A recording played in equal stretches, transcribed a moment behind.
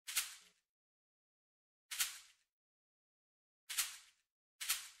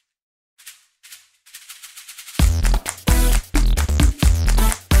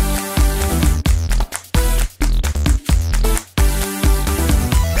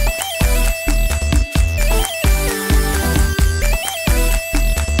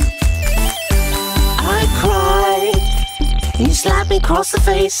me across the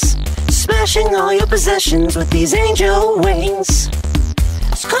face, smashing all your possessions with these angel wings.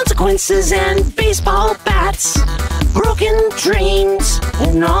 There's consequences and baseball bats, broken dreams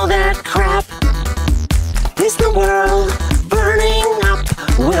and all that crap. Is the world burning up?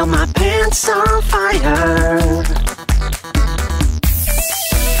 Well, my pants are on fire.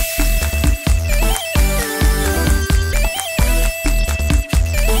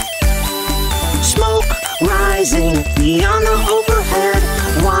 Smoke rising beyond the overhead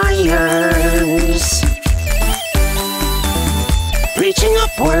wires, reaching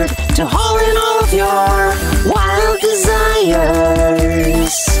upward to haul in all of your wild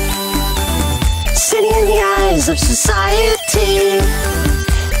desires. Sitting in the eyes of society,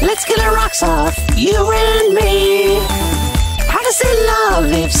 let's get our rocks off, you and me. How to say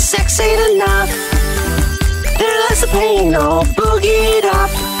love if sex ain't enough? There lies the pain all boogied up.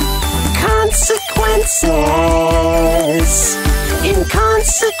 Consequences,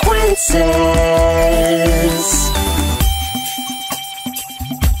 inconsequences.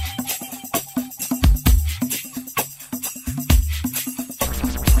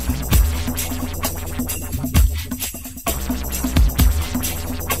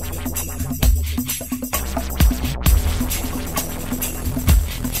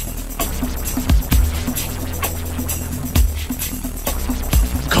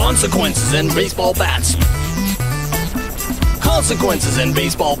 Consequences and baseball bats. Consequences and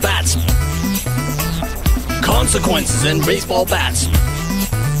baseball bats. Consequences and baseball bats.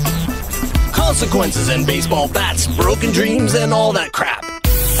 Consequences and baseball bats. Broken dreams and all that crap.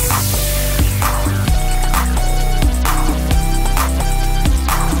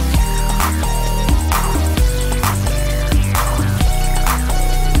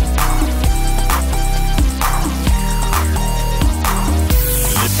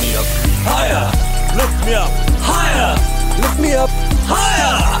 Lift me up, higher! Lift me up,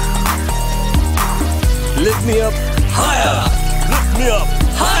 higher! Lift me up, higher! Lift me up,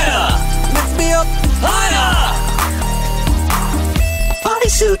 higher! Lift me up, higher!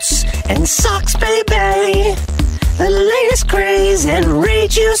 Bodysuits and socks, baby. The latest craze and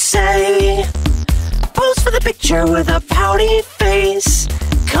rage, you say. Pose for the picture with a pouty face.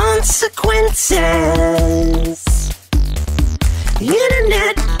 Consequences. The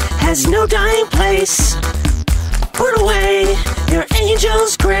internet has no dying place. Put away your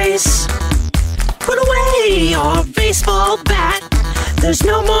angel's grace. Put away your baseball bat. There's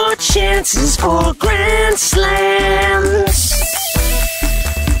no more chances for grand slams.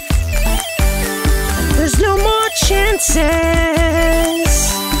 There's no more chances.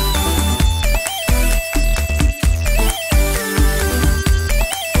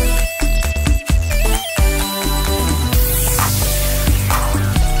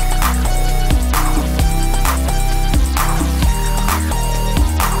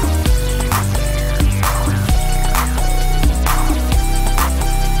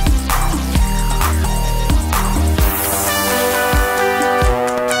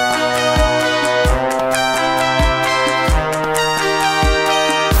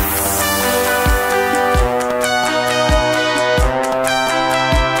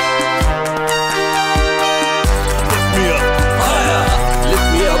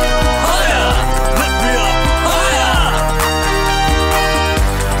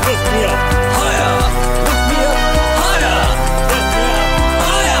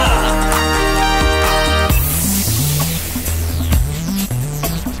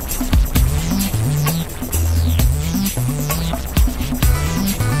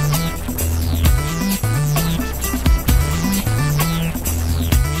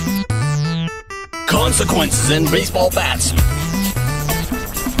 Consequences and baseball bats.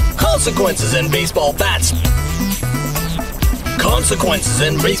 Consequences and baseball bats. Consequences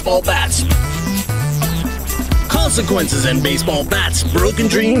and baseball bats. Consequences and baseball bats. Broken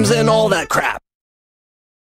dreams and all that crap.